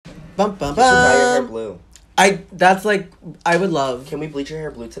Bum, bum, You should dye your hair bum. blue. That's like, I would love. Can we bleach your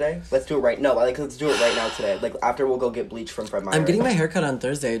hair blue today? Let's do it right. No, let's do it right now today. Like after we'll go get bleach from Fred Meyer. I'm getting my hair cut on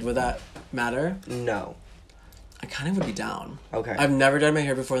Thursday. Would that matter? No. I kind of would be down. Okay. I've never done my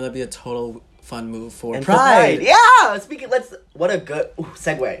hair before, and that'd be a total fun move for And Pride. Yeah. What a good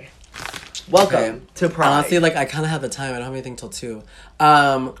segue. Welcome to Pride. Honestly, like, I kind of have the time. I don't have anything till 2.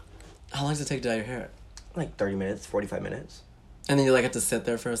 How long does it take to dye your hair? Like 30 minutes, 45 minutes. And then you, like, have to sit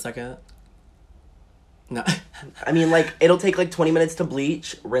there for a second? No. I mean, like, it'll take, like, 20 minutes to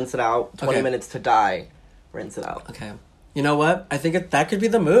bleach, rinse it out, 20 Okay. minutes to dye, rinse it out. Okay. You know what? I think that could be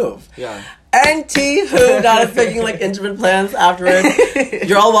the move. Yeah. NT who not us making, like, intimate plans afterwards.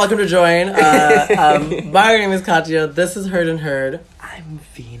 You're all welcome to join. My name is Katya. This is Heard and Heard. I'm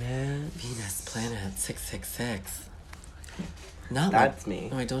Venus. Venus Planet 666. Not That's like, me.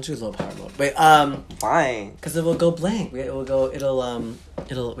 Oh, wait, don't do low power mode. Wait, Fine. because it will go blank. It will go,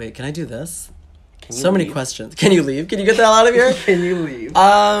 it'll, wait, can I do this? Can you So many leave? questions. Can you leave? Can you get the hell out of here? Can you leave?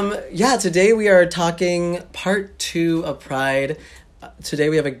 Yeah, today we are talking part 2 of Pride. Today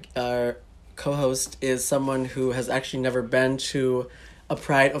we have our co-host is someone who has actually never been to a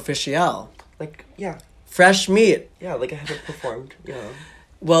Pride official. Like, yeah. Fresh meat. Yeah, like I haven't performed. Yeah.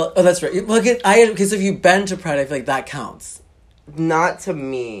 Well, oh, that's right. Well, because if you've been to Pride, I feel like that counts. Not to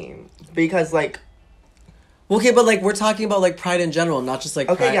me. Because, like... Okay, but, like, we're talking about, like, Pride in general, not just, like,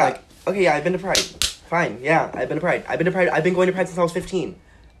 Okay, Pride. yeah. Like, Okay, yeah, I've been to Pride. Fine, yeah, I've been to Pride. I've been going to Pride since I was 15.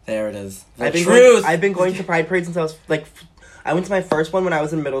 there it is. The I've been going to Pride parades since I was, like... I went to my first one when I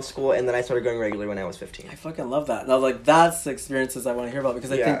was in middle school, and then I started going regular when I was 15. I fucking love that. And I was like, that's the experiences I want to hear about,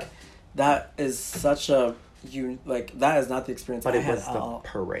 because I Yeah. think that is such a... that is not the experience But I it had was at the all.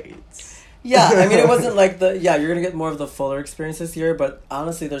 parades. Yeah, I mean, it wasn't like you're going to get more of the fuller experience this year, but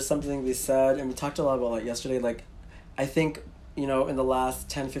honestly, there's something to be said, and we talked a lot about it yesterday, like, I think, in the last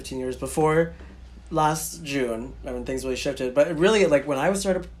 10, 15 years before last June, when things really shifted, but it really, like, when I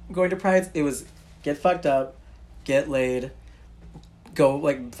started going to Prides, it was get fucked up, get laid, go,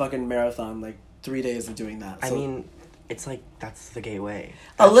 like, fucking marathon, like, 3 days of doing that. I So- mean, it's like, that's the gateway.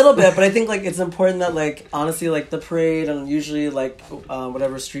 a little bit, but I think, like, it's important that, like, honestly, like, the parade and usually, like,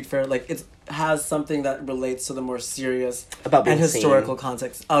 whatever street fair, like, it has something that relates to the more serious About being and historical seen.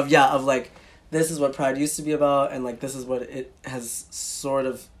 context of, like, this is what Pride used to be about, and, like, this is what it has sort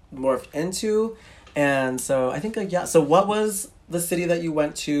of morphed into. And so I think, like, yeah. So what was the city that you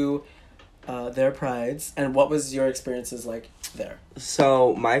went to their Prides, and what was your experiences like there?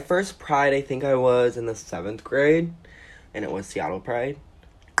 So, my first Pride, I think I was in the 7th grade, and it was Seattle Pride.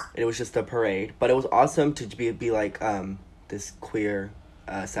 It was just a parade, but it was awesome to be like, this queer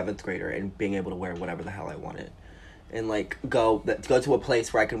 7th grader and being able to wear whatever the hell I wanted. And, like, go to a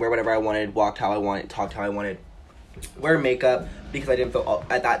place where I can wear whatever I wanted, walk how I wanted, talk how I wanted, wear makeup, because I didn't feel,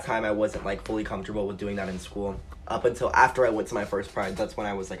 at that time, I wasn't, like, fully comfortable with doing that in school. Up until after I went to my first Pride, that's when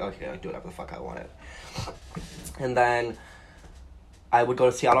I was like, okay, I can do whatever the fuck I wanted. And then I would go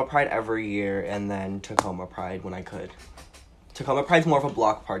to Seattle Pride every year, and then Tacoma Pride when I could. Tacoma Pride's more of a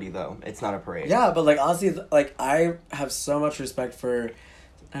block party, though. It's not a parade. Yeah, but, like, honestly, like, I have so much respect for,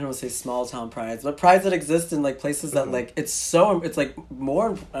 I don't want to say small town prides, but prides that exist in, like, places that, like, it's, like,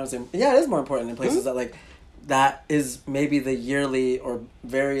 more, I would say, yeah, it is more important in places that, like, that is maybe the yearly or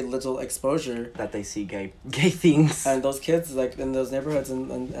very little exposure That they see gay things. and those kids, like, in those neighborhoods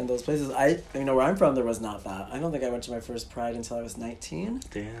and those places. Where I'm from, there was not that. I don't think I went to my first Pride until I was 19.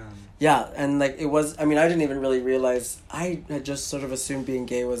 Damn. Yeah, and, like, it was, I didn't even really realize, I had just sort of assumed being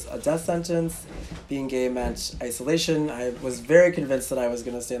gay was a death sentence. Being gay meant isolation. I was very convinced that I was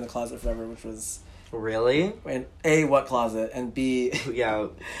going to stay in the closet forever, which was, Really? and A, what closet, and B, Yeah.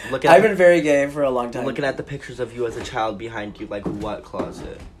 I've been very gay for a long time. Looking at the pictures of you as a child behind you, like, what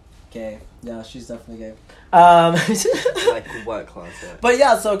closet? Gay. Yeah, she's definitely gay. Like, what closet? But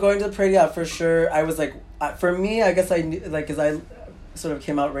yeah, so going to the parade, yeah, for sure. I was like, for me, I guess I knew, like, because I sort of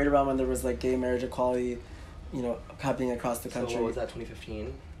came out right around when there was, like, gay marriage equality, happening across the country. So what was that,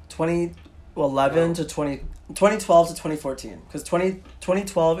 2015? 2012 to 2014. Because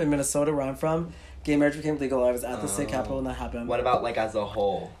 2012 in Minnesota, where I'm from, gay marriage became legal. I was at the state capitol when that happened. What about, like, as a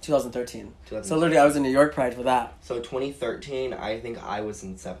whole? 2013. So literally, I was in New York Pride for that. So 2013, I think I was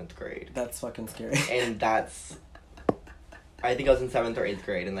in 7th grade. That's fucking scary. And I think I was in 7th or 8th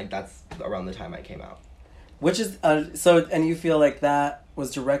grade, and, like, that's around the time I came out. Which is, and you feel like that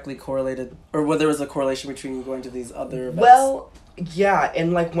was directly correlated, or whether there was a correlation between you going to these other events? Well, yeah,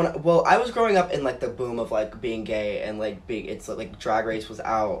 and, like, I was growing up in, like, the boom of, like, being gay, and, like, it's, like, Drag Race was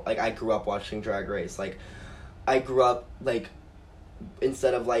out. Like, I grew up watching Drag Race. Like, I grew up, like,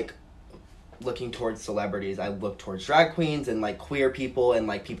 instead of, like, looking towards celebrities, I look towards drag queens and like queer people and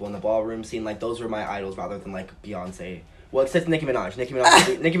like people in the ballroom scene. Like those were my idols rather than like Beyonce. Well, except Nicki Minaj. Nicki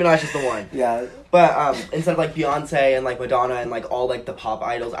Minaj is the one. Yeah. But instead of like Beyonce and like Madonna and like all like the pop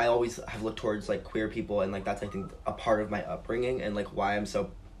idols, I always have looked towards like queer people, and like that's I think a part of my upbringing and like why I'm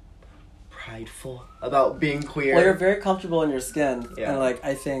so prideful about being queer. Well, you're very comfortable in your skin, Yeah. and like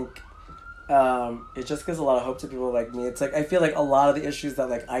I think it just gives a lot of hope to people like me. It's like I feel like a lot of the issues that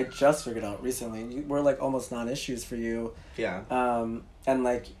like I just figured out recently were like almost non-issues for you. Yeah. And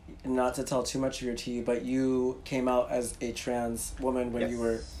like not to tell too much of your tea, but you came out as a trans woman when Yes. you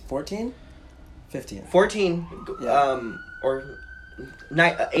were 14? 15. 14, Yeah. or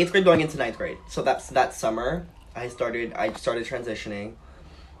 8th grade going into 9th grade. So that's that summer I started transitioning,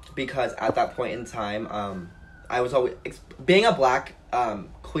 because at that point in time, I was always being a black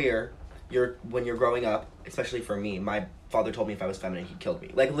queer. When you're growing up, especially for me, my father told me if I was feminine, he killed me.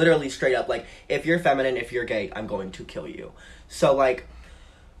 Like literally straight up, like if you're feminine, if you're gay, I'm going to kill you. So like,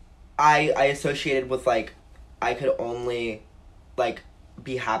 I associated with like, I could only like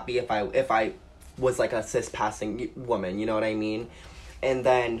be happy if I was like a cis passing woman, you know what I mean? And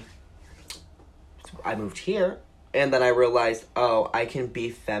then I moved here, and then I realized, oh, I can be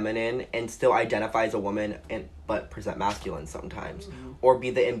feminine and still identify as a woman but present masculine sometimes, or be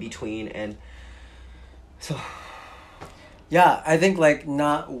the in between. And so Yeah, I think like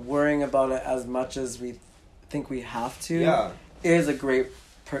not worrying about it as much as we think we have to yeah, is a great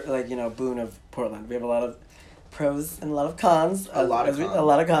boon of Portland. We have a lot of pros and a lot of cons. A lot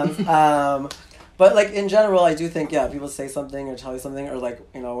of cons. But like in general, I do think people say something or tell you something, or like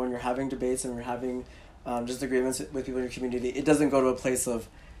when you're having debates and we're having disagreements with people in your community, it doesn't go to a place of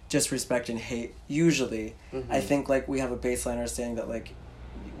disrespect and hate. Usually, I think like we have a baseline understanding that like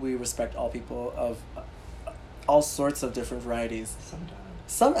we respect all people of all sorts of different varieties.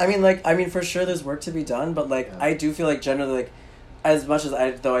 sometimes. For sure there's work to be done, but like Yeah. I do feel like generally like as much as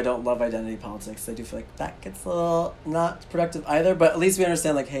I don't love identity politics, I do feel like that gets a little not productive either, but at least we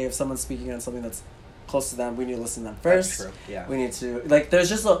understand like, hey, if someone's speaking on something that's close to them, we need to listen to them first. That's true. Yeah. We need to like there's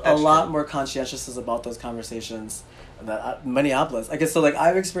just a That's lot true. more conscientiousness about those conversations that Minneapolis. I guess so like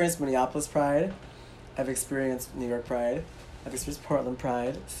I've experienced Minneapolis Pride, I've experienced New York Pride, I've experienced Portland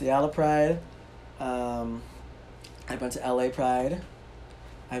Pride, Seattle Pride, I've been to LA Pride.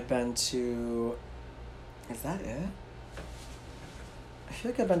 I've been to... Is that it? I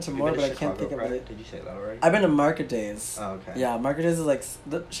feel like I've been to more, but I can't think of it. Did you say that already? I've been to Market Days. Oh, okay. Yeah, Market Days is like...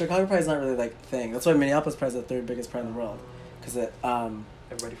 The Chicago Pride is not really like thing. That's why Minneapolis Pride is the third biggest pride in the world. Because it...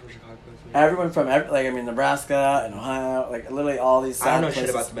 Everybody from Chicago. Everyone from Nebraska and Ohio, like literally all these. I don't know places. shit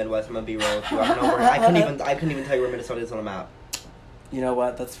about the Midwest. I'm gonna be real with you. I don't know where. I couldn't even tell you where Minnesota is on a map. You know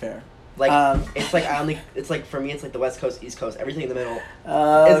what? That's fair. Like it's like it's like for me it's like the West Coast, East Coast, everything in the middle is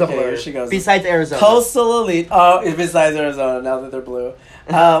a Okay, blur. here she goes. Besides Arizona. Coastal elite. Oh, besides Arizona, now that they're blue.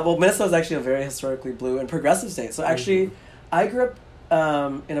 Well, Minnesota's actually a very historically blue and progressive state. So actually, I grew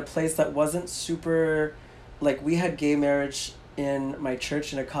up in a place that wasn't super, like we had gay marriage in my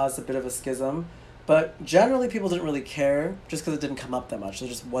church, and it caused a bit of a schism. But generally, people didn't really care just because it didn't come up that much. There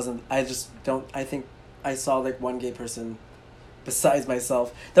just wasn't. I think I saw like one gay person besides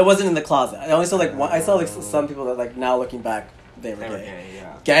myself that wasn't in the closet. I only saw like one. I saw like some people that like now looking back, they were gay.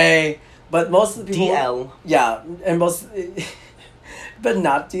 Yeah. Gay, but most of the people. DL. Yeah, and most, but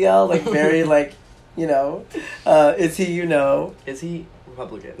not DL. Like very like, is he? Is he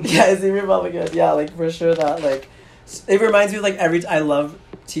Republican? Yeah, is he Republican? Yeah, like for sure that like, it reminds me of like I love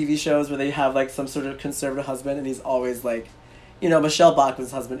TV shows where they have like some sort of conservative husband, and he's always like, Michelle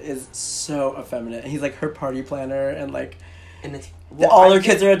Bachmann's husband is so effeminate, and he's like her party planner, and like. And it's All their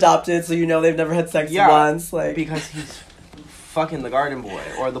kids are adopted, so they've never had sex once. Like because he's fucking the garden boy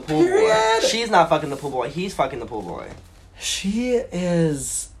or the pool Period. boy. She's not fucking the pool boy. He's fucking the pool boy. she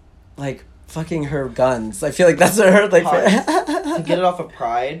is, like fucking her guns. I feel like that's her like. To get it off of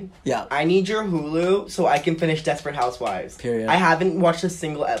Pride, Yeah, I need your Hulu so I can finish Desperate Housewives. Period. I haven't watched a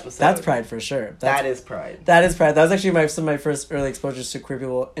single episode. that's Pride for sure. That is Pride. That is Pride. That was actually some of my first early exposures to queer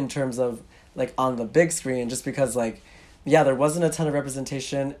people in terms of like on the big screen, just because like. Yeah, there wasn't a ton of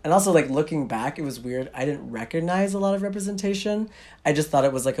representation. And also, like, looking back, it was weird. I didn't recognize a lot of representation. I just thought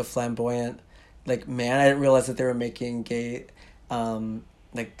it was, like, a flamboyant, like, man. I didn't realize that they were making gay,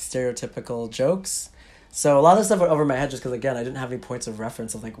 like, stereotypical jokes. So a lot of stuff went over my head just because, again, I didn't have any points of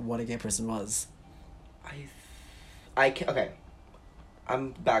reference of, like, what a gay person was. Okay.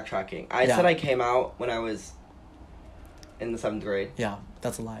 I'm backtracking. I Yeah. said I came out when I was in the 7th grade. Yeah,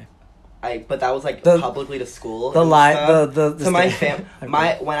 that's a lie. But that was like The- publicly to school. The and lie, stuff. the So my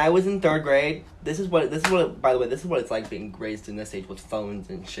sta- when I was in 3rd grade, this is what by the way, this is what it's like being raised in this age with phones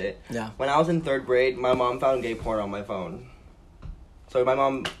and shit. Yeah. When I was in 3rd grade, my mom found gay porn on my phone. So my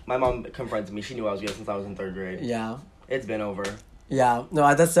mom confronted me. She knew I was gay since I was in 3rd grade. Yeah. It's been over. Yeah.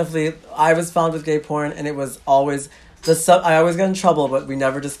 No, that's definitely. I was found with gay porn, and it was always I always got in trouble, but we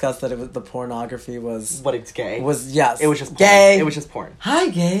never discussed that it was the pornography was. But it's gay. Yes. It was just porn. gay. It was just porn. Hi,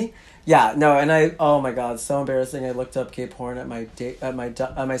 gay. Yeah, no, and oh my god, so embarrassing. I looked up gay porn at my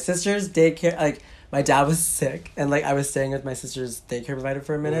my sister's daycare. Like, my dad was sick, and like I was staying with my sister's daycare provider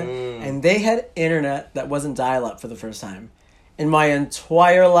for a minute, and they had internet that wasn't dial up for the first time in my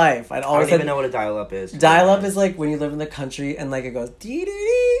entire life. I'd always I don't even know what a dial up is. Dial up is like when you live in the country and like it goes dee dee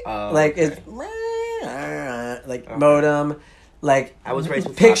dee, like okay. it's like modem. Like, I was raised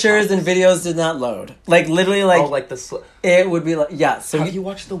with pictures laptops. and videos did not load. Like, literally, like... Oh, like the... It would be like... Yeah, so... Have you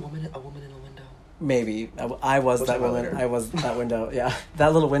watched A Woman in a Window? Maybe. I was that woman. later. I was that window. Yeah.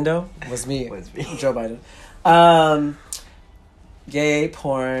 That little window was me. Was me. Joe Biden. Gay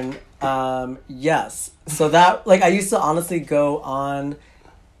porn. Yes. So that... Like, I used to honestly go on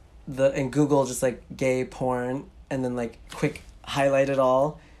and Google just, like, gay porn and then, like, quick highlight it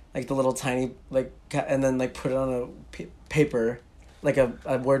all. Like, the little tiny... Like, and then, like, put it on a... paper, like a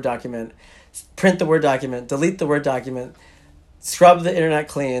Word document, print the Word document, delete the Word document, scrub the internet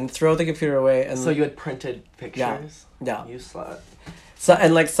clean, throw the computer away, and So you had printed pictures? Yeah. You slut. So,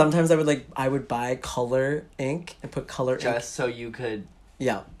 and like sometimes I would buy color ink and put color ink. Just so you could...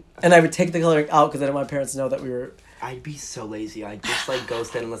 Yeah. And I would take the color ink out because I didn't want my parents to know that we were... I'd be so lazy. I'd just like go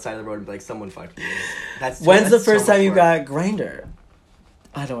stand on the side of the road and be like, someone fucked me. When's the first so time you much got work. Grindr?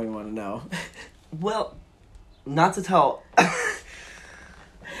 I don't even want to know. Well, not to tell...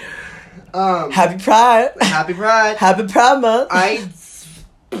 Happy Pride! Happy Pride! Happy Pride Month!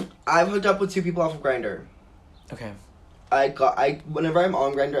 I've hooked up with 2 people off of Grindr. Okay. Whenever I'm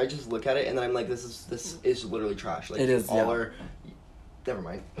on Grindr, I just look at it and then I'm like, this is literally trash. Like, It is, all yeah. are... Never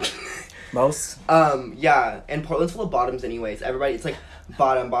mind. Most? Yeah, and Portland's full of bottoms anyways. Everybody, it's like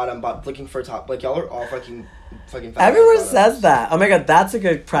bottom, looking for a top. Like, y'all are all fucking fat Everyone bottoms. says that. Oh my god, that's a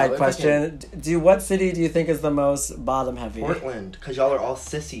good pride they're question. What city do you think is the most bottom heavy? Portland, because y'all are all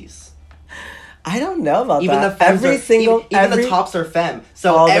sissies. I don't know about Even that. the femmes even the tops are femme.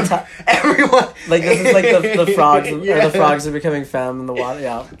 So All the everyone... Like, this is like the frogs, Yeah. or the frogs are becoming femme in the water,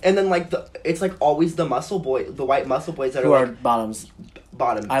 yeah. And then, like, it's like always the white muscle boys that Who are are like, bottoms.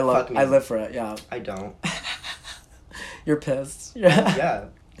 bottom. I Fuck me. live for it, yeah. I don't. You're pissed. Yeah. Yeah.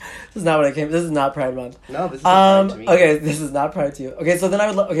 This is not what I came... This is not Pride Month. No, this is not to me. Okay, this is not Pride to you. Okay, so then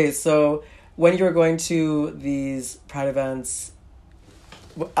I would... Okay, so when you were going to these Pride events...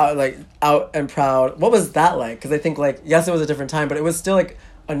 out and proud, what was that like? Because I think, like, yes, it was a different time, but it was still like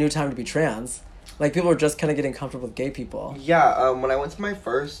a new time to be trans. Like, people were just kind of getting comfortable with gay people. Yeah, when I went to my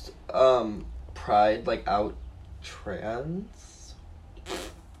first Pride, like, out trans.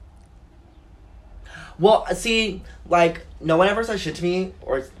 Well, see, like, no one ever says shit to me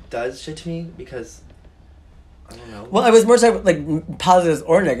or does shit to me because I don't know. Well, I was more talking like positives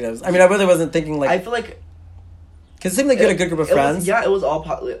or negatives. I mean, I really wasn't thinking like... I feel like because it seemed like you had a good group of friends. It was all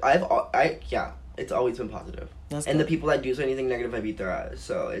positive. Yeah, it's always been positive. That's and good. the people that do say anything negative, I beat their ass.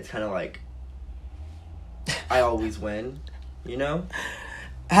 So it's kind of like I always win, you know.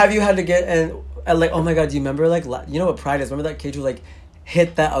 Have you had to get and like, oh my god, do you remember like you know what Pride is? Remember that kid who like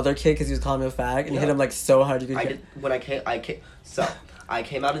hit that other kid because he was calling him a fag and Yeah. hit him like so hard you could. I did when I came. So I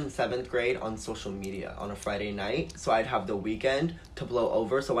came out in 7th grade on social media on a Friday night, so I'd have the weekend to blow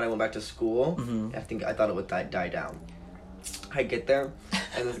over. So when I went back to school, I thought it would die down. I get there,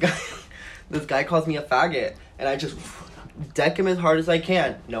 and this guy calls me a faggot, and I just deck him as hard as I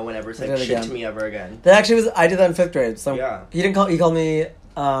can. No one ever said Did it shit again. to me ever again. That actually was I did that in 5th grade. So Yeah. he called me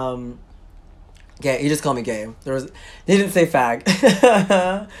gay. He just called me gay. He didn't say fag.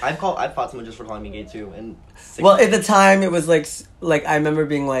 I've fought someone just for calling me gay too, and Well, at the time, it was like I remember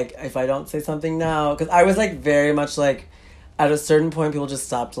being like, if I don't say something now, because I was like very much like, at a certain point, people just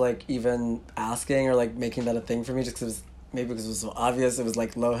stopped like even asking or like making that a thing for me, just because it was so obvious, it was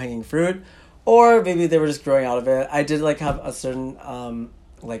like low hanging fruit, or maybe they were just growing out of it. I did like have a certain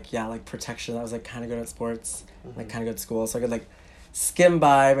like protection. I was like kind of good at sports, like kind of good at school, so I could like skim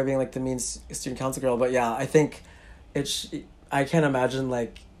by being like the mean student council girl. But yeah, I think I can't imagine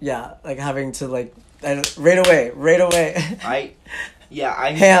like having to like. And right away.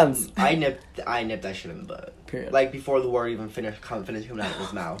 Hands. I nipped that shit in the butt. Period. Like before the word even finished coming out of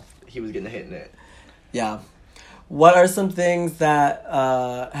his mouth, he was getting a hit in it. Yeah. What are some things that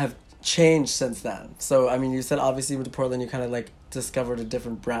have changed since then? So I mean, you said obviously with Portland, you kind of like discovered a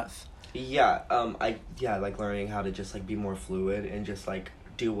different breadth. Yeah, like learning how to just like be more fluid and just like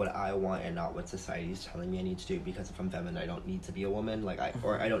do what I want and not what society's telling me I need to do, because if I'm feminine I don't need to be a woman, like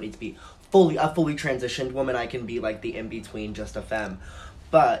I don't need to be fully transitioned woman. I can be like the in between, just a femme.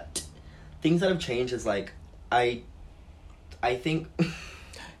 But things that have changed is like I think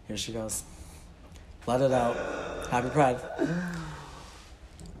Here she goes. Let it out. Happy Pride.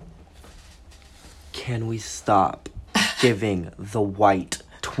 Can we stop giving the white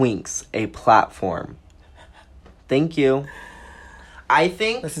twinks a platform? Thank you. I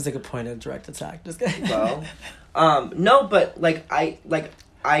think this is like a pointed direct attack. Just kidding. Well, no, but we're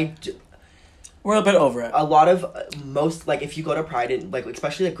a bit over it. A lot of most, like, if you go to Pride and like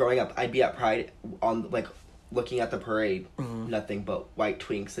especially like growing up, I'd be at Pride on like looking at the parade, nothing but white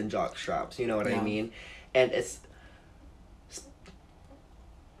twinks and jock straps. You know what I mean? And it's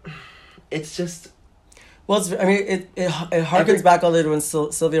just. Well, it harkens back all the way to when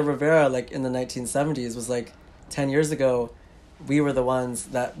Sylvia Rivera, like, in the 1970s, was, like, 10 years ago, we were the ones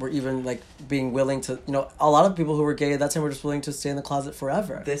that were even, like, being willing to, you know, a lot of people who were gay at that time were just willing to stay in the closet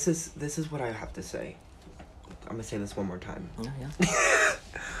forever. This is what I have to say. I'm going to say this one more time. Oh, yeah.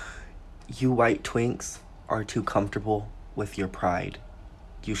 You white twinks are too comfortable with your pride.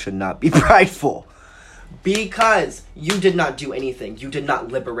 You should not be prideful. Because you did not do anything. You did not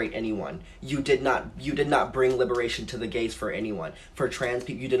liberate anyone. You did not bring liberation to the gays for anyone. For trans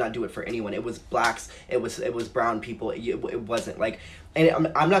people, you did not do it for anyone. It was blacks. It was brown people. It wasn't like,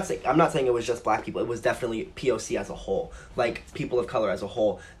 and I'm not saying it was just black people. It was definitely POC as a whole, like people of color as a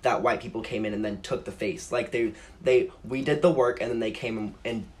whole. That white people came in and then took the face. Like we did the work, and then they came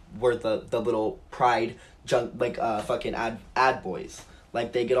and were the little pride junk, like fucking ad boys.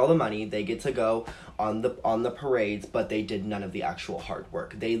 Like, they get all the money, they get to go on the parades, but they did none of the actual hard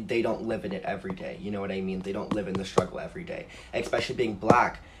work. They don't live in it every day, you know what I mean? They don't live in the struggle every day. Especially being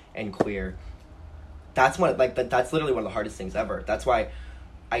black and queer. That's literally one of the hardest things ever. That's why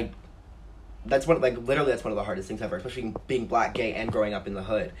that's one of the hardest things ever, especially being black, gay, and growing up in the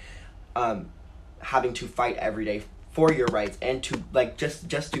hood. Having to fight every day for your rights and to, like, just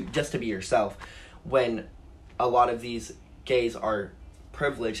to be yourself, when a lot of these gays are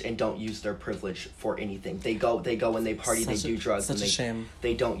privileged and don't use their privilege for anything. They go and they party, they do drugs, and shame.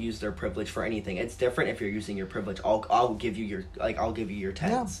 They don't use their privilege for anything. It's different if you're using your privilege. I'll give you your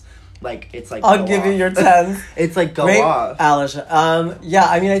tens. Yeah. Like, it's like, I'll give you your tens. It's like, go Great, off. Alisha. Yeah,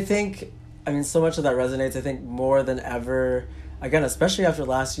 I mean, so much of that resonates. I think more than ever, again, especially after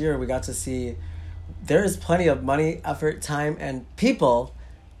last year, we got to see there is plenty of money, effort, time, and people,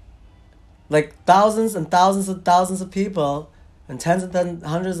 like thousands and thousands and thousands of people, and tens and then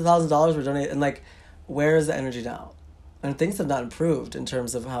hundreds of thousands of dollars were donated, and like, where is the energy now? And things have not improved in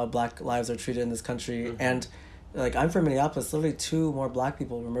terms of how black lives are treated in this country. Mm-hmm. And like, I'm from Minneapolis. Literally 2 more black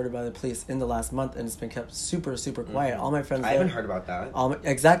people were murdered by the police in the last month, and it's been kept super, super quiet. Mm-hmm. All my friends, I haven't heard about that.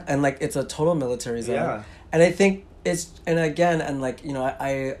 And like, it's a total military zone. Yeah. And I think I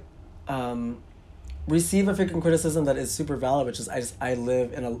receive a freaking criticism that is super valid, which is I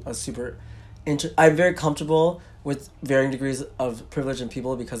live in a super, I'm very comfortable with varying degrees of privilege and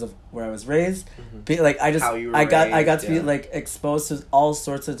people because of where I was raised. Mm-hmm. I got to be like exposed to all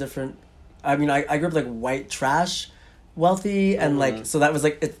sorts of different. I mean, I grew up like white trash, wealthy, and like, so that was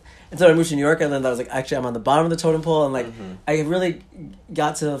like it. And so I moved to New York, and then I was like, actually, I'm on the bottom of the totem pole, and like, I really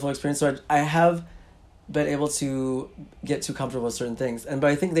got to the full experience. So I have been able to get too comfortable with certain things, but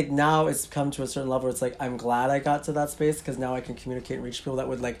I think like now it's come to a certain level where it's like, I'm glad I got to that space, because now I can communicate and reach people that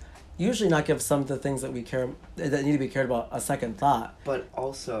would like usually not give some of the things that need to be cared about a second thought. But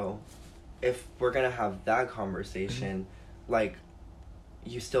also, if we're gonna have that conversation, like,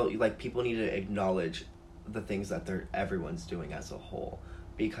 you still, like, people need to acknowledge the things that everyone's doing as a whole,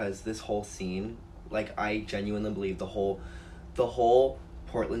 because this whole scene, like, I genuinely believe the whole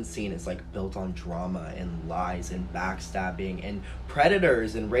Portland scene is like built on drama and lies and backstabbing and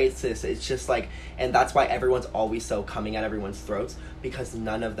predators and racists. It's just like, and that's why everyone's always so coming at everyone's throats, because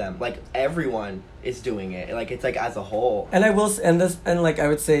none of them, like, everyone is doing it. Like, it's like as a whole. And I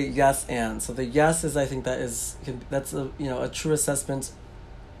would say yes, and so the yes is, I think that's a true assessment.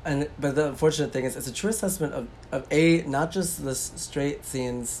 But the unfortunate thing is, it's a true assessment of not just the straight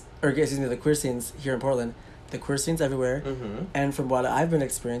scenes, the queer scenes here in Portland, the queer scenes everywhere, and from what I've been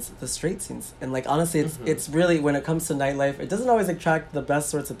experiencing, the straight scenes. And like, honestly, it's really, when it comes to nightlife, it doesn't always attract the best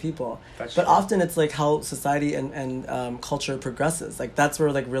sorts of people. But often it's like how society and culture progresses. Like, that's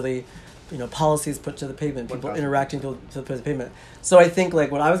where like really, policies put to the pavement, people interacting to the pavement. So I think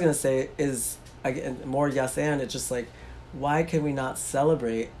like what I was gonna say is, again, more yes, and it's just like, why can we not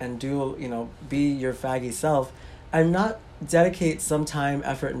celebrate and do, be your faggy self? I'm not dedicate some time,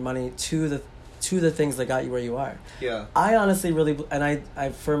 effort, and money to the things that got you where you are. Yeah. I honestly really, and I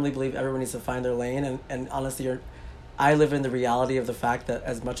firmly believe everyone needs to find their lane, and honestly, I live in the reality of the fact that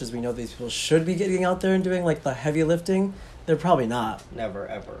as much as we know these people should be getting out there and doing like the heavy lifting, they're probably not. Never,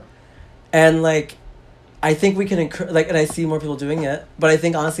 ever. And like, I think we can encourage, like, and I see more people doing it, but I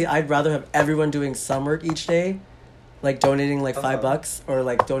think honestly, I'd rather have everyone doing some work each day, like donating like $5 or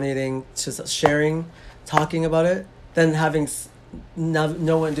like donating to sharing, talking about it, than having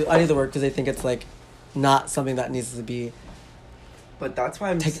no one do any of the work because they think it's like not something that needs to be. But that's why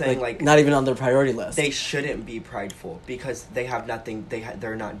I'm saying like not even on their priority list. They shouldn't be prideful because they have nothing.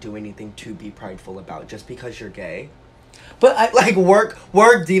 They're not doing anything to be prideful about just because you're gay. But I like work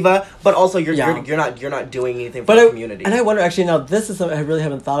diva, but also you're not doing anything for the community. And I wonder actually now this is something I really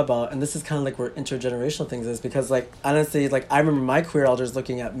haven't thought about, and this is kind of like where intergenerational things is because like honestly like I remember my queer elders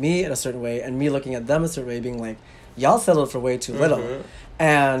looking at me in a certain way and me looking at them a certain way, being like, y'all settled for way too little,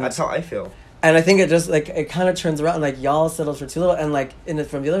 and that's how I feel. And I think it just like it kind of turns around like y'all settled for too little, and like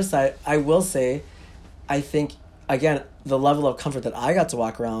from the other side, I will say, I think again the level of comfort that I got to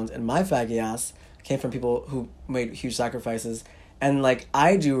walk around in my faggy ass came from people who made huge sacrifices, and like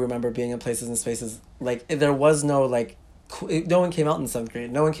I do remember being in places and spaces like there was no like no one came out in 7th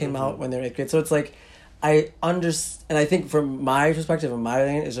grade, no one came out when they were in 8th grade, so it's like I understand, and I think from my perspective and my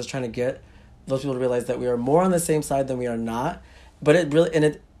lane is just trying to get those people to realize that we are more on the same side than we are not, but it really and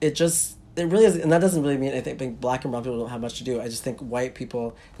it really is, and that doesn't really mean I think black and brown people don't have much to do. I just think white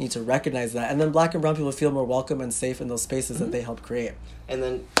people need to recognize that, and then black and brown people feel more welcome and safe in those spaces that they help create. And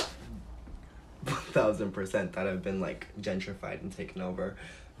then 1,000% that have been like gentrified and taken over.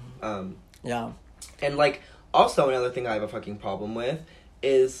 Yeah. And like also another thing I have a fucking problem with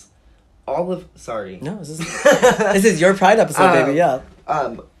is all of this is your pride episode, baby. Yeah.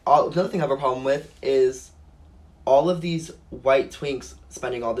 Another thing I have a problem with is all of these white twinks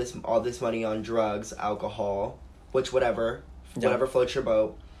spending all this money on drugs, alcohol, whatever floats your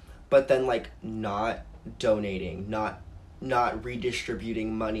boat, but then like not donating, not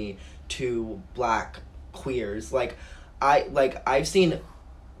redistributing money to black queers. I've seen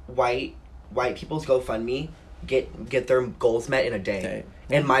white people's GoFundMe get their goals met in a day. Okay.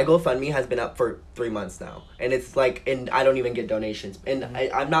 And my GoFundMe has been up for 3 months now, and it's like, and I don't even get donations, and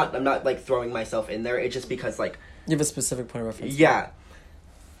I'm not like throwing myself in there. It's just because like you have a specific point of reference. Yeah,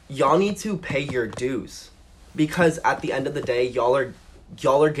 y'all need to pay your dues, because at the end of the day, y'all are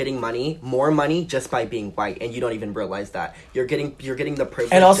getting more money just by being white, and you don't even realize that you're getting the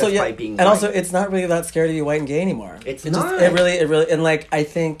privilege and also, just by being. And white. Also, it's not really that scary to be white and gay anymore. It really, and like I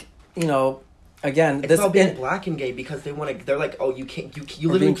think again, it's about being black and gay because they're like, oh, you can't,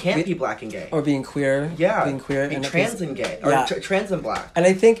 you literally can't be black and gay. Or being queer. Yeah. Being queer. Being trans and gay. Or trans and black. And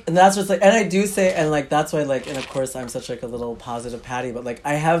I think, and that's just like, and I do say, and like, that's why like, and of course I'm such like a little positive Patty, but like,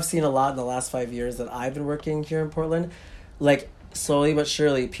 I have seen a lot in the last 5 years that I've been working here in Portland, like, slowly but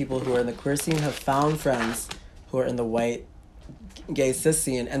surely people who are in the queer scene have found friends who are in the white, gay, cis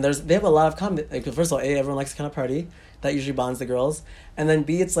scene, and they have a lot of common, like, first of all, A, everyone likes to kind of party. That usually bonds the girls. And then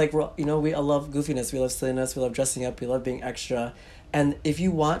B, it's like, I love goofiness, we love silliness, we love dressing up, we love being extra. And if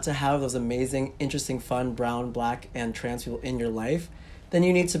you want to have those amazing, interesting, fun, brown, black, and trans people in your life, then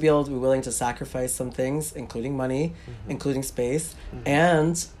you need to be able to be willing to sacrifice some things, including money, including space,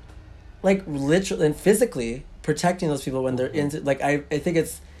 and like literally and physically protecting those people when they're into, like, I think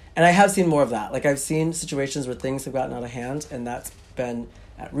it's, and I have seen more of that. Like, I've seen situations where things have gotten out of hand, and that's been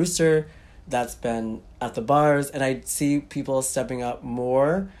at Rooster, that's been at the bars, and I see people stepping up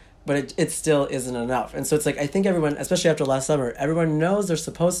more, but it still isn't enough. And so it's like, I think everyone, especially after last summer, everyone knows they're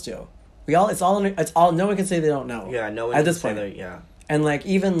supposed to. It's all no one can say they don't know. Yeah, no one at can this say point. that, yeah. And like,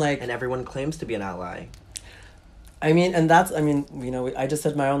 even like, and everyone claims to be an ally. I mean, and that's, I mean, I just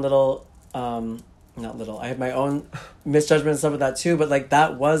had my own little, I had my own misjudgment and stuff with that too, but like,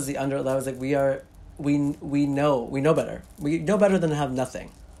 that was that was like, we know better. We know better than to have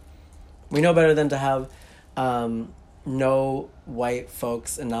nothing. We know better than to have no white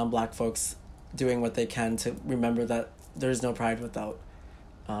folks and non-black folks doing what they can to remember that there's no pride without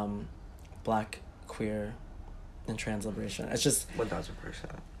black, queer, and trans liberation. It's just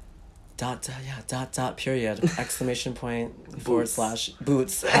 1,000%. Period, exclamation point, Boots. /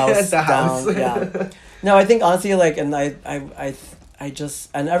 boots, house, down, yeah. No, I think honestly, like, and I just,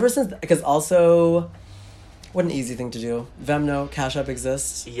 and ever since, because also, what an easy thing to do. Venmo, Cash App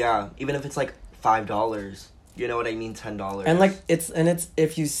exists. Yeah, even if it's like $5, you know what I mean, $10. And like, it's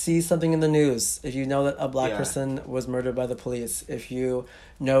if you see something in the news, if you know that a black person was murdered by the police, if you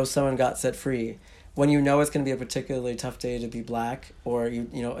know someone got set free, when you know it's going to be a particularly tough day to be black, or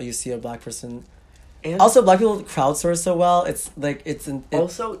you see a black person And also, black people crowdsource so well. It's like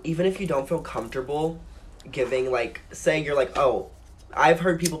also, even if you don't feel comfortable giving, like, say you're like, oh, I've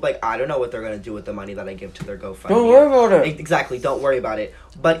heard people be like, I don't know what they're gonna do with the money that I give to their GoFundMe. Don't worry about it. Exactly, don't worry about it.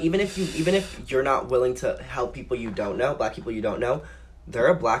 But even if you're not willing to help people you don't know, black people you don't know, there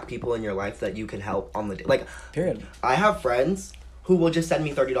are black people in your life that you can help on the day. Like, period. I have friends who will just send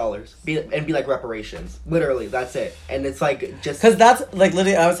me $30 and be like reparations. Literally, that's it. And it's like just because that's like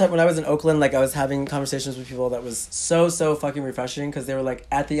literally when I was in Oakland, like I was having conversations with people that was so fucking refreshing because they were like,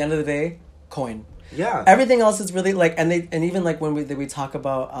 at the end of the day, coin. Yeah. Everything else is really like, and even like when we talk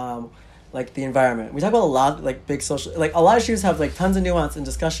about like the environment, we talk about a lot like big social, like a lot of issues have like tons of nuance and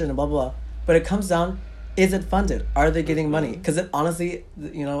discussion and blah blah blah, but it comes down, is it funded? Are they getting money? Because it honestly,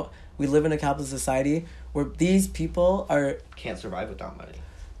 you know, we live in a capitalist society where these people can't survive without money.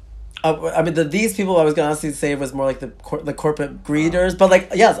 I mean, these people I was gonna honestly say was more like the corporate greeders, but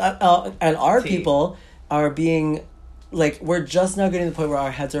like yes, and our people are being, like, we're just now getting to the point where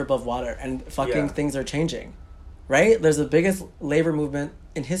our heads are above water and fucking things are changing, right? There's the biggest labor movement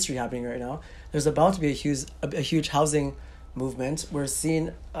in history happening right now. There's about to be a huge housing movement. We're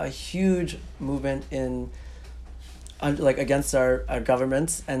seeing a huge movement in like against our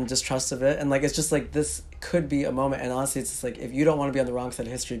government and distrust of it, and like it's just like this could be a moment. And honestly, it's just like, if you don't want to be on the wrong side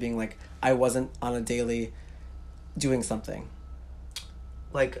of history, being like, I wasn't on a daily doing something,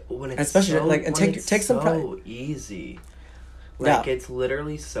 like when it's especially so, like, and take some pride. Easy, like it's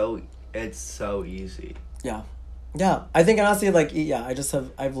literally so easy. Yeah, I think honestly, like,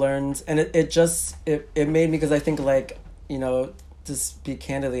 I've learned, and it made me, because I think, like, you know, to speak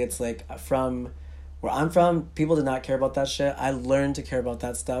candidly, it's like from where I'm from, people did not care about that shit. I learned to care about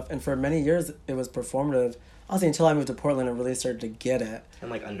that stuff, and for many years it was performative. Honestly, until I moved to Portland and really started to get it and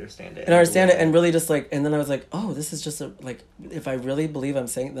like understand it and really just like, and then I was like, oh, this is just like, if I really believe I'm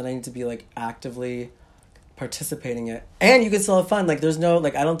saying, then I need to be like actively participating in it, and you can still have fun. Like, there's no,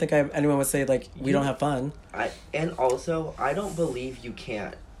 like, I don't think anyone would say like we don't have fun. And also, I don't believe you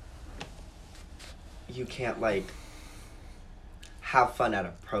can't like have fun at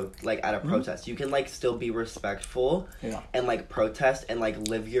a protest. You can like still be respectful and like protest and like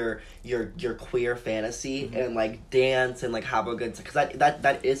live your queer fantasy and like dance and like have a good, because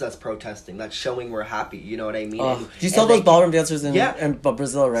that is us protesting. That's showing we're happy. You know what I mean? Do you saw those ballroom dancers in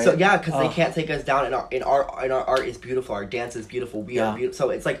Brazil, right? So yeah, because they can't take us down. And our art is beautiful. Our dance is beautiful. We are beautiful.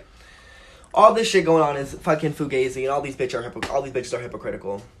 So it's like all this shit going on is fucking fugazi, and all these bitches are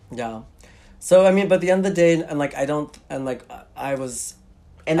hypocritical. Yeah. So, I mean, but at the end of the day, and, like, I don't, and, like, I was...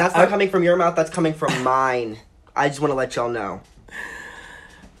 And that's not coming from your mouth, that's coming from mine. I just want to let y'all know.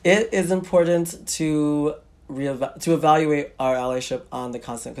 It is important to evaluate our allyship on the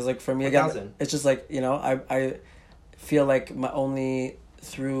constant, because, like, for me, again, it's just, like, you know, I feel like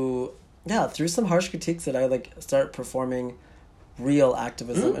through some harsh critiques that I, like, start performing real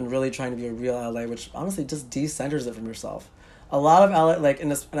activism and really trying to be a real ally, which, honestly, just decenters it from yourself. A lot of ally, like,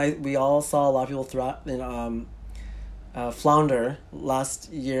 we all saw a lot of people flounder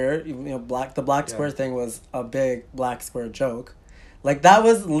last year. You know, the black square thing was a big black square joke. Like, that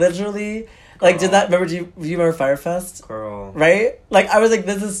was literally, like, do you remember Firefest? Girl. Right? Like, I was like,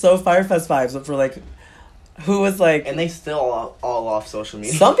 this is so Firefest vibes, but for, like, who was, like... And they still all off social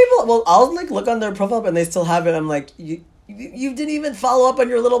media. Some people, well, I'll, like, look on their profile and they still have it. I'm like, you didn't even follow up on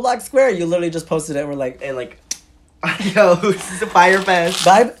your little black square. You literally just posted it and we're like... And, like... Yo, it's a Firefest.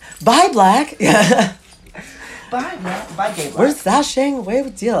 Bye, Black. Yeah. Bye, Black. Bye, gay Black. We're sashing away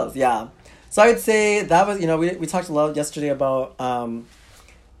with deals. Yeah. So I would say that was, you know, we talked a lot yesterday about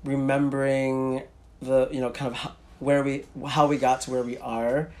remembering the, you know, kind of how we got to where we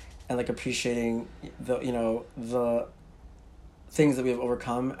are, and like appreciating the things that we have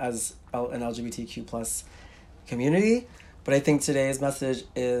overcome as an LGBTQ plus community. But I think today's message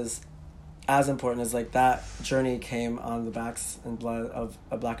is as important as, like, that journey came on the backs and blood of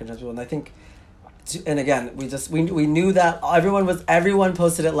black and trans people. And I think, and again, we knew that everyone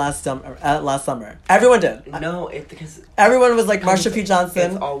posted it last summer. Everyone did. No, because everyone was like Marsha P.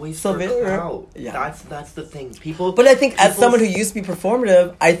 Johnson. It's always for clout. Yeah, that's the thing. People. But I think as someone who used to be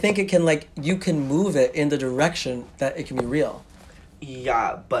performative, I think it can, like, you can move it in the direction that it can be real.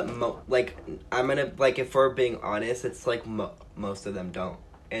 Yeah, but like, I'm gonna, like, if we're being honest, it's like most of them don't.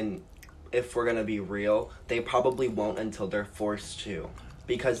 And if we're gonna be real, they probably won't until they're forced to,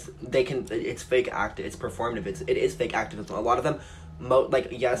 because they can. It's fake it's performative. It is fake activism. A lot of them,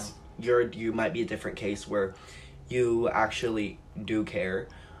 yes, you might be a different case where you actually do care,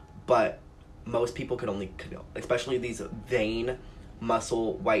 but most people could, especially these vain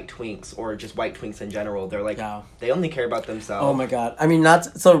muscle white twinks, or just white twinks in general. They're like, they only care about themselves. Oh my god! I mean,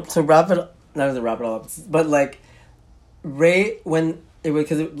 to wrap it not to wrap it all up, but like right when it was,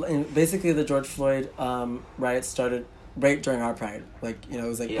 because basically the George Floyd riot started right during our Pride, like, you know, it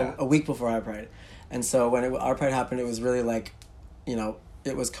was like a week before our Pride, and so when our Pride happened, it was really like, you know,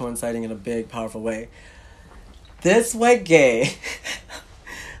 it was coinciding in a big, powerful way. This white gay,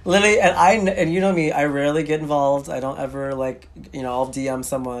 literally, and you know me, I rarely get involved. I don't ever, like, you know, I'll DM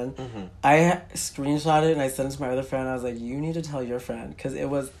someone. Mm-hmm. I screenshot it and I sent it to my other friend. I was like, you need to tell your friend, because it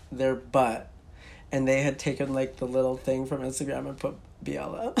was their butt, and they had taken like the little thing from Instagram and put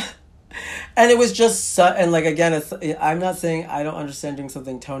BLM. And it was just and like, again, I'm not saying I don't understand doing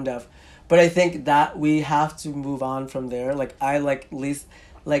something tone deaf, but I think that we have to move on from there. Like, I like at least,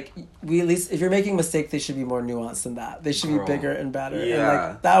 like, we at least, if you're making mistakes, they should be more nuanced than that. They should be bigger and better. Yeah.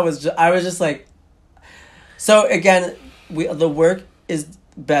 And like, that was just, I was just like, so again, the work is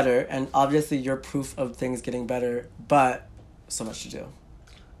better, and obviously you're proof of things getting better, but so much to do.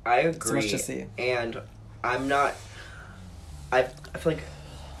 I agree. So much to see. And I'm not, I feel like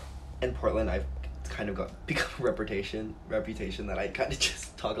in Portland, I've kind of become a reputation that I kind of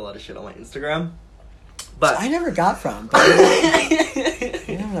just talk a lot of shit on my Instagram. But I never got from. But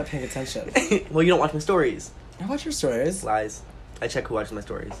maybe I'm not paying attention. Well, you don't watch my stories. I watch your stories. Lies. I check who watches my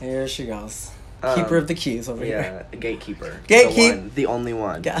stories. Here she goes. Keeper of the keys over here. Yeah, gatekeeper. Gatekeep. The only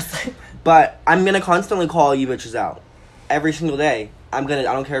one. Yes. But I'm gonna constantly call you bitches out. Every single day. I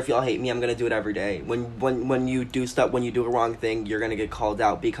don't care if y'all hate me, I'm gonna do it every day. When you do stuff, when you do a wrong thing, you're gonna get called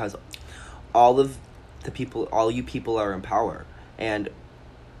out, because all you people are in power. And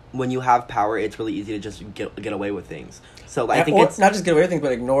when you have power, it's really easy to just get away with things. So I think it's not just get away with things,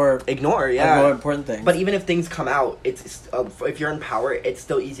 but ignore important things. But even if things come out, it's if you're in power, it's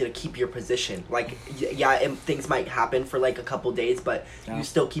still easy to keep your position. Like, things might happen for like a couple days, but you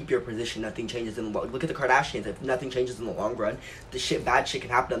still keep your position. Nothing changes in the look at the Kardashians. If nothing changes in the long run, bad shit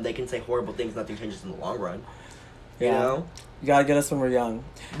can happen to them. They can say horrible things. Nothing changes in the long run. You know. You gotta get us when we're young.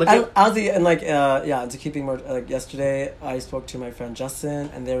 Honestly, and like, to keeping more, like, yesterday, I spoke to my friend Justin,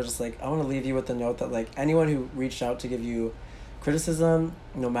 and they were just like, I want to leave you with the note that, like, anyone who reached out to give you criticism,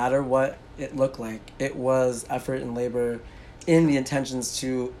 no matter what it looked like, it was effort and labor in the intentions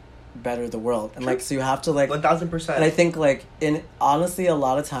to better the world. And, like, so you have to, like... 1,000%. And I think, like, honestly, a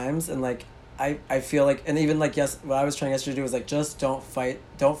lot of times, and, like, I feel like, and even, like, yes, what I was trying yesterday to do was, like, just don't fight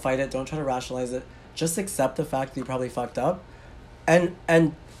it, don't try to rationalize it, just accept the fact that you probably fucked up.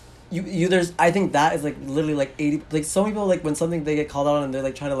 And you there's, I think that is like literally like 80, like, some people, like, when something they get called out on and they're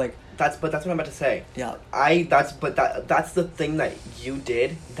like trying to like, that's what I'm about to say. Yeah. That's the thing that you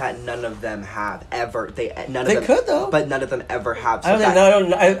did that none of them have ever. They could though, but none of them ever have.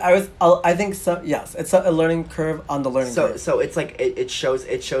 So I think so. Yes, it's a learning curve on the learning curve. So it's like it shows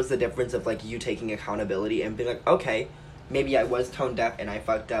the difference of like you taking accountability and being like, okay, maybe I was tone deaf and I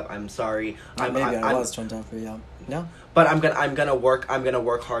fucked up. I'm sorry. I was tone deaf, yeah. No. But I'm gonna work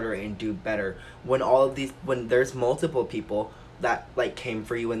harder and do better. When there's multiple people that like came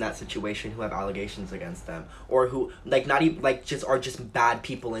for you in that situation who have allegations against them, or who like not even like just are just bad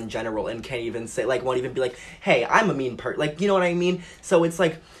people in general and can't even say, like, won't even be like, hey, I'm a mean like, you know what I mean? So it's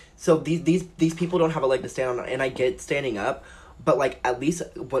like, so these people don't have a leg to stand on, and I get standing up, but like at least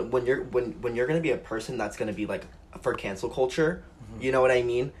when you're gonna be a person that's gonna be like for cancel culture, you know what I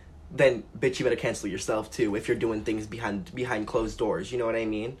mean? Then bitch, you better cancel yourself too if you're doing things behind closed doors. You know what I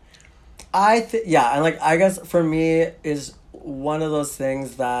mean? And like, I guess for me is one of those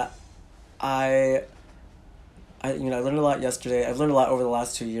things that I learned a lot yesterday. I've learned a lot over the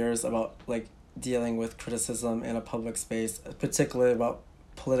last 2 years about like dealing with criticism in a public space, particularly about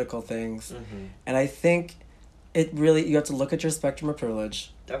political things. Mm-hmm. And I think you have to look at your spectrum of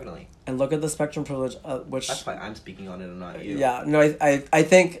privilege. Definitely. And look at the spectrum privilege, which... That's why I'm speaking on it and not you. Yeah, no, I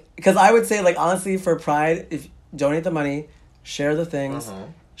think... Because I would say, like, honestly, for Pride, if donate the money, share the things,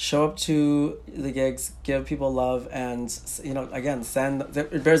 show up to the gigs, give people love, and, you know, again,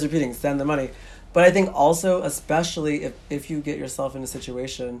 it bears repeating, send the money. But I think also, especially if you get yourself in a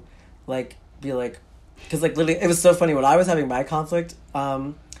situation, like, be like... Because, like, literally, it was so funny. When I was having my conflict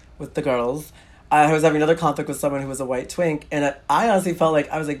with the girls... I was having another conflict with someone who was a white twink, and I honestly felt like,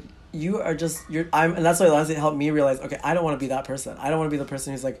 I was like, and that's why honestly it helped me realize, okay, I don't want to be that person. I don't want to be the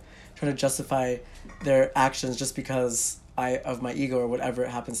person who's like trying to justify their actions just because of my ego or whatever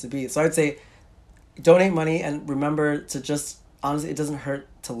it happens to be. So I'd say donate money, and remember to just, honestly, it doesn't hurt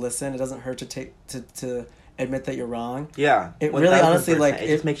to listen. It doesn't hurt to admit that you're wrong. Yeah. It really honestly, like, it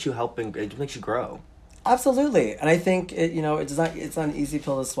just makes you it just makes you grow. Absolutely. And I think it's not an easy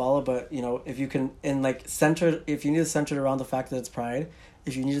pill to swallow, but you know, if you can, if you need to center it around the fact that it's Pride,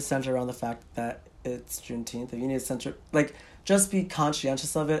 if you need to center around the fact that it's Juneteenth, if you need to center, like, just be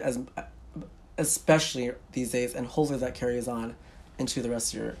conscientious of it especially these days, and hopefully that carries on into the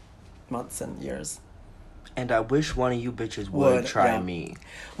rest of your months and years. And I wish one of you bitches would try me.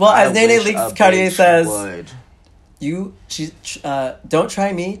 Well, I as Nene wish Leakes a Cartier bitch says, would. don't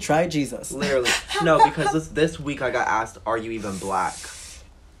try me, try Jesus. Literally. No, because this week I got asked, are you even black?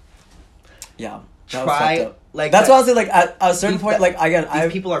 Yeah. Try, like... That's honestly, like, at a certain point, like, again,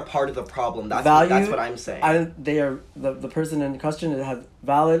 these people are part of the problem. That's what I'm saying. They are, the person in question that has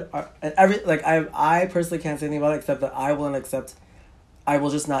valid, and I personally can't say anything about it, except that I will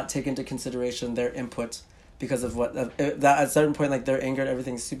just not take into consideration their input because of what, that at a certain point, like, their anger and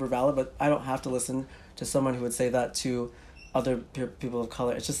everything's super valid, but I don't have to listen to someone who would say that to other people of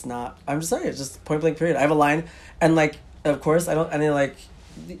color. It's just not, I'm just sorry, it's just point blank period. I have a line, and, like, of course,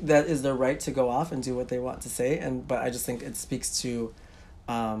 that is their right to go off and do what they want to say, but I just think it speaks to,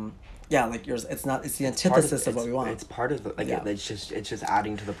 like yours. It's the antithesis of what we want. It's part of the it's just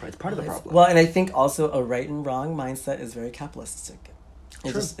adding to it's part of the problem. Well, and I think also a right and wrong mindset is very capitalistic.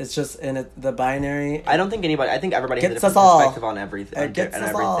 It's just in the binary. I think everybody has a different perspective on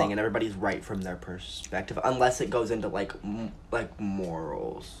everything, and everybody's right from their perspective, unless it goes into like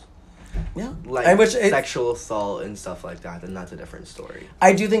morals. Yeah, sexual assault and stuff like that, then that's a different story.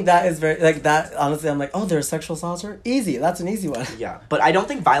 I do think that is very like that. Honestly, I'm like, oh, there's sexual assaulter. Easy, that's an easy one. Yeah, but I don't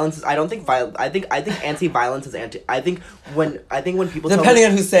think violence is. I think anti-violence is anti. I think when people depending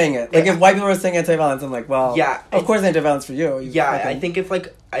on who's saying it. Like if white people are saying anti-violence, I'm like, well, yeah, of course anti-violence for you. I think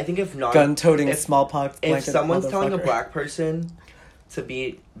if not gun-toting smallpox. If someone's telling a black person to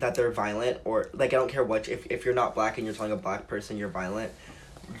be that they're violent, or like I don't care what, if you're not black and you're telling a black person you're violent,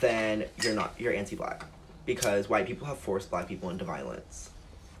 then you're anti-black, because white people have forced black people into violence.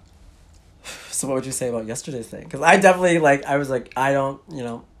 So what would you say about yesterday's thing? Because I definitely I was like, I don't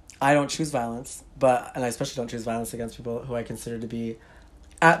choose violence, and I especially don't choose violence against people who I consider to be,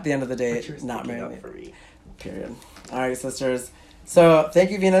 at the end of the day, not married. For me. Period. All right, sisters. So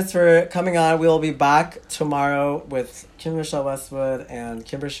thank you, Venus, for coming on. We will be back tomorrow with Kim Michelle Westwood and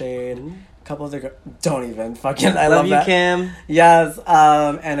Kimber Shade. Mm-hmm. Couple of the don't even fucking I love you, that. Kim. Yes.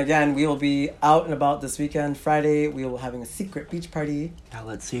 And again, we will be out and about this weekend. Friday, we will be having a secret beach party. Now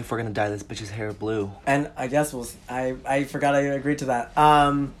let's see if we're gonna dye this bitch's hair blue. And I guess I forgot I agreed to that.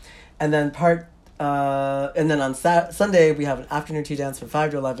 And then on Sunday we have an afternoon tea dance from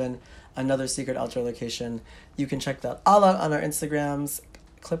 5 to 11. Another secret outdoor location. You can check that all out on our Instagrams.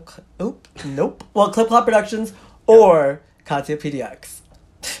 Clip Clop Productions or Katya PDX.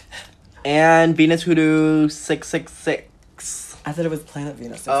 And Venus Hoodoo 666. I thought it was Planet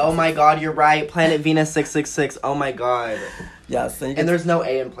Venus 666. Oh my god, you're right. Planet Venus 666. Oh my god. Yes. And there's no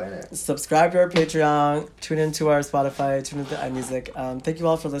A in Planet. Subscribe to our Patreon. Tune into our Spotify. Tune into iMusic. Thank you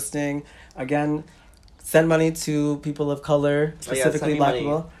all for listening. Again, send money to people of color, specifically black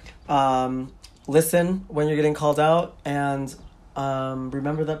people. Listen when you're getting called out. And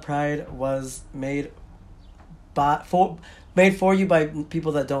remember that Pride was made for you by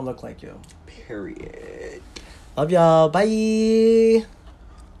people that don't look like you. Period. Love y'all. Bye. Okay,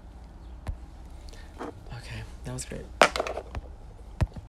 that was great.